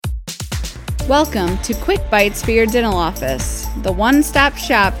Welcome to Quick Bites for your dental office, the one-stop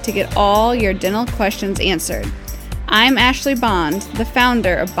shop to get all your dental questions answered. I'm Ashley Bond, the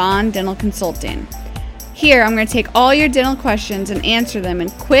founder of Bond Dental Consulting. Here, I'm going to take all your dental questions and answer them in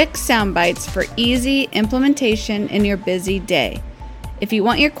quick sound bites for easy implementation in your busy day. If you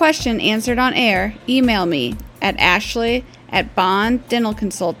want your question answered on air, email me at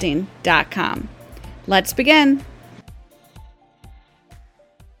ashley@bonddentalconsulting.com. Let's begin.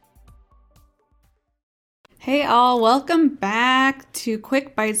 Hey all, welcome back to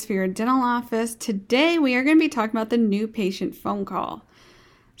Quick Bites for your dental office. Today we are going to be talking about the new patient phone call.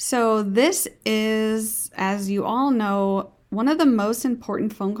 So this is, as you all know, one of the most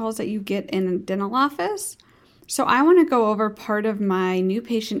important phone calls that you get in a dental office. So I want to go over part of my new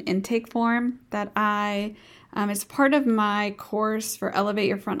patient intake form that it's part of my course for Elevate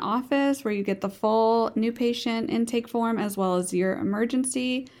Your Front Office, where you get the full new patient intake form as well as your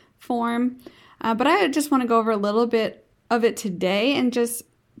emergency form. But I just want to go over a little bit of it today and just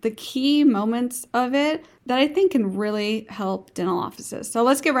the key moments of it that I think can really help dental offices. So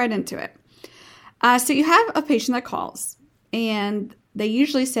let's get right into it. So you have a patient that calls and they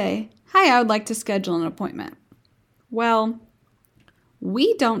usually say, "Hi, I would like to schedule an appointment." Well,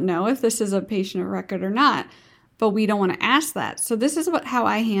 we don't know if this is a patient of record or not, but we don't want to ask that. So this is how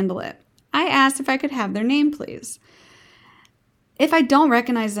I handle it. I asked if I could have their name, please. If I don't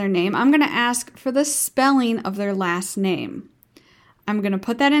recognize their name, I'm going to ask for the spelling of their last name. I'm going to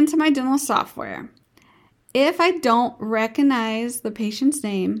put that into my dental software. If I don't recognize the patient's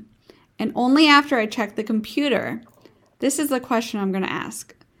name, and only after I check the computer, this is the question I'm going to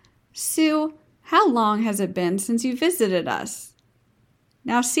ask. "Sue, how long has it been since you visited us?"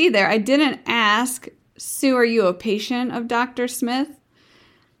 Now see there, I didn't ask, "Sue, are you a patient of Dr. Smith?"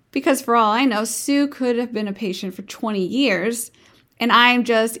 Because for all I know, Sue could have been a patient for 20 years, and I'm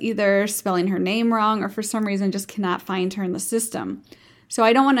just either spelling her name wrong or for some reason just cannot find her in the system. So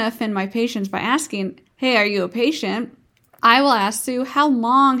I don't want to offend my patients by asking, "Hey, are you a patient?" I will ask Sue, "How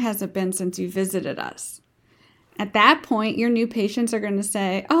long has it been since you visited us?" At that point, your new patients are going to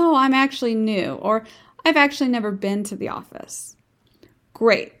say, "Oh, I'm actually new," or "I've actually never been to the office."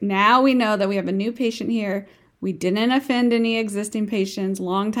 Great. Now we know that we have a new patient here. We didn't offend any existing patients,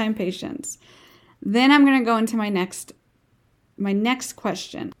 longtime patients. Then I'm going to go into my next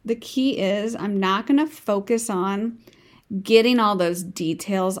question. The key is I'm not going to focus on getting all those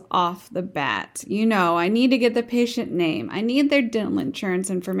details off the bat. I need to get the patient name. I need their dental insurance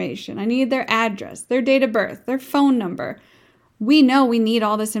information. I need their address, their date of birth, their phone number. We know we need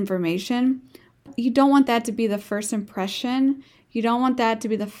all this information. You don't want that to be the first impression. You don't want that to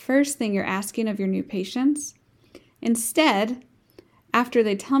be the first thing you're asking of your new patients. Instead, after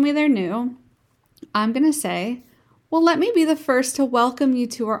they tell me they're new, I'm going to say, "Well, let me be the first to welcome you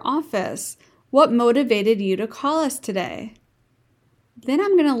to our office. What motivated you to call us today?" Then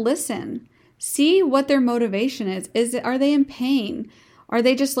I'm going to listen, see what their motivation is. Are they in pain? Are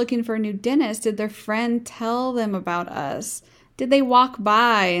they just looking for a new dentist? Did their friend tell them about us? Did they walk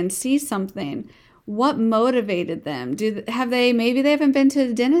by and see something? What motivated them? Maybe they haven't been to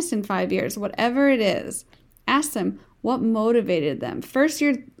the dentist in 5 years, whatever it is. Ask them what motivated them. First,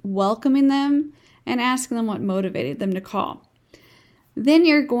 you're welcoming them and asking them what motivated them to call. Then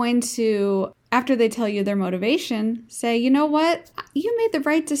you're going to, after they tell you their motivation, say, "You know what? You made the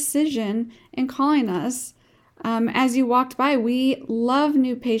right decision in calling us. As you walked by, we love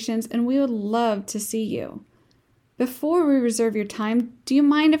new patients and we would love to see you. Before we reserve your time, do you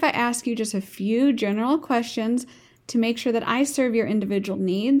mind if I ask you just a few general questions to make sure that I serve your individual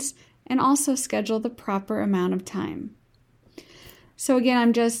needs and also schedule the proper amount of time?" So again,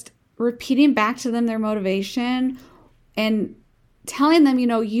 I'm just repeating back to them their motivation and telling them,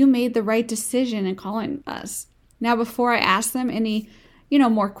 you made the right decision in calling us. Now, before I ask them any,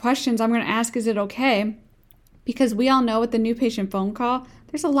 more questions, I'm going to ask, "Is it okay?" Because we all know with the new patient phone call,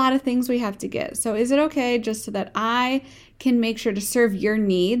 there's a lot of things we have to get. So is it okay, just so that I can make sure to serve your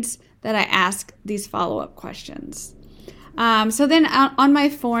needs, that I ask these follow-up questions? So then on my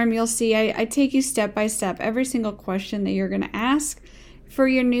form, you'll see I take you step by step, every single question that you're going to ask for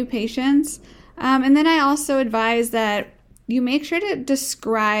your new patients. And then I also advise that you make sure to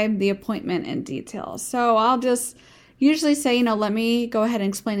describe the appointment in detail. So I'll just usually say, let me go ahead and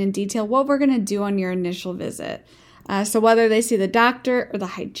explain in detail what we're going to do on your initial visit. So whether they see the doctor or the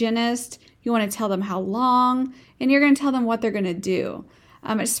hygienist, you want to tell them how long, and you're going to tell them what they're going to do.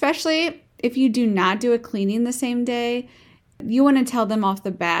 Especially if you do not do a cleaning the same day, you want to tell them off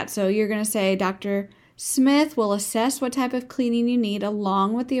the bat. So you're going to say, "Dr. Smith will assess what type of cleaning you need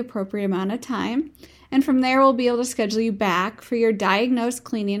along with the appropriate amount of time. And from there, we'll be able to schedule you back for your diagnosed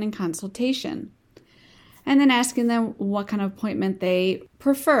cleaning and consultation. And then asking them what kind of appointment they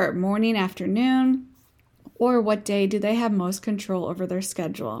prefer, morning, afternoon, or what day do they have most control over their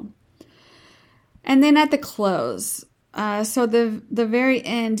schedule. And then at the close, so the very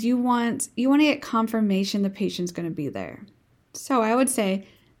end, you want to get confirmation the patient's going to be there. So I would say,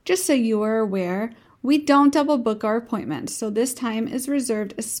 just so you are aware, we don't double book our appointments, so this time is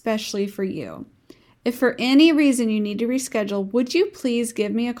reserved especially for you. If for any reason you need to reschedule, would you please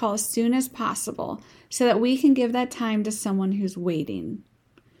give me a call as soon as possible so that we can give that time to someone who's waiting?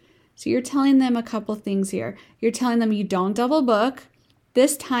 So you're telling them a couple things here. You're telling them you don't double book.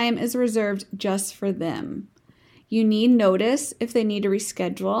 This time is reserved just for them. You need notice if they need to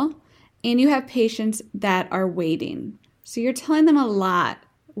reschedule, and you have patients that are waiting. So you're telling them a lot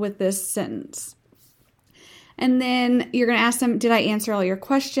with this sentence. And then you're going to ask them, did I answer all your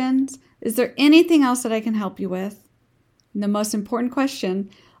questions? Is there anything else that I can help you with? And the most important question,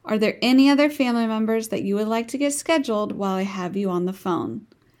 are there any other family members that you would like to get scheduled while I have you on the phone?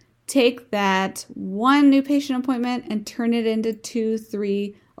 Take that one new patient appointment and turn it into 2,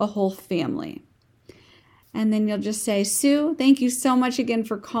 3, a whole family. And then you'll just say, Sue, thank you so much again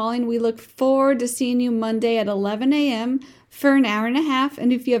for calling. We look forward to seeing you Monday at 11 a.m. for an hour and a half.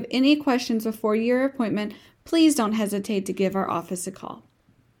 And if you have any questions before your appointment, please don't hesitate to give our office a call.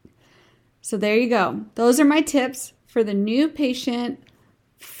 So there you go. Those are my tips for the new patient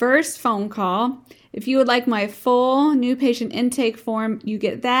first phone call. If you would like my full new patient intake form, you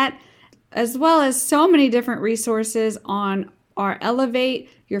get that, as well as so many different resources on our Elevate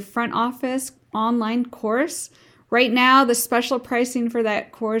Your Front Office online course. Right now, the special pricing for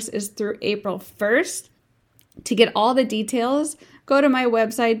that course is through April 1st. To get all the details, go to my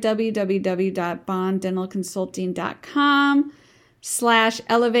website,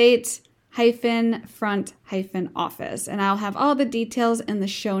 www.bonddentalconsulting.com/elevate-front-office. And I'll have all the details in the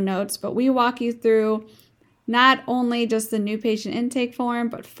show notes, but we walk you through not only just the new patient intake form,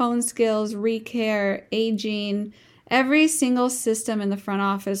 but phone skills, recare, aging, every single system in the front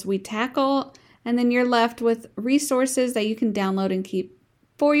office we tackle, and then you're left with resources that you can download and keep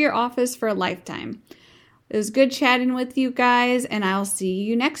for your office for a lifetime. It was good chatting with you guys, and I'll see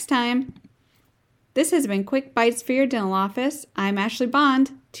you next time. This has been Quick Bites for your dental office. I'm Ashley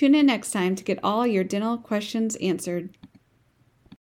Bond. Tune in next time to get all your dental questions answered.